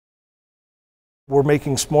We're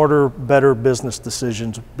making smarter, better business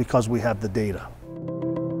decisions because we have the data.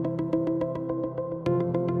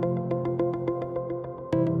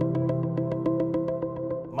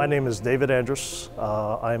 My name is David Andrus.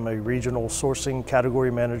 I'm a regional sourcing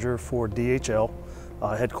category manager for DHL,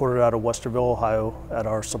 headquartered out of Westerville, Ohio, at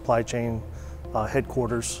our supply chain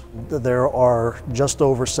headquarters. There are just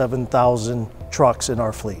over 7,000 trucks in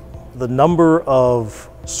our fleet. The number of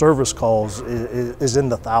service calls is in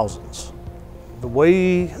the thousands. The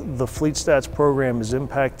way the FleetSTATS program is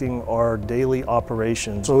impacting our daily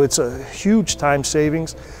operations, so it's a huge time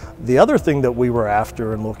savings. The other thing that we were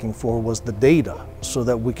after and looking for was the data so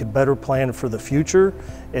that we could better plan for the future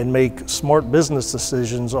and make smart business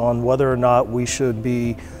decisions on whether or not we should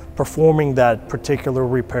be performing that particular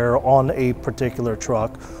repair on a particular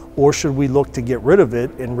truck, or should we look to get rid of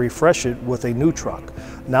it and refresh it with a new truck.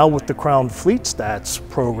 Now with the Crown의 FleetSTATS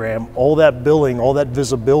program, all that billing, all that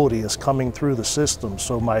visibility is coming through the system.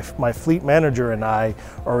 So my fleet manager and I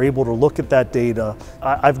are able to look at that data.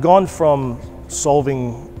 I've gone from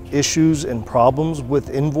solving issues and problems with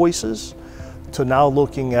invoices to now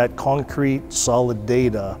looking at concrete, solid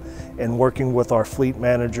data and working with our fleet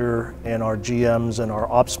manager and our GMs and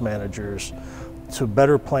our ops managers to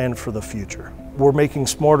better plan for the future. We're making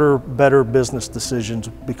smarter, better business decisions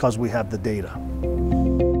because we have the data.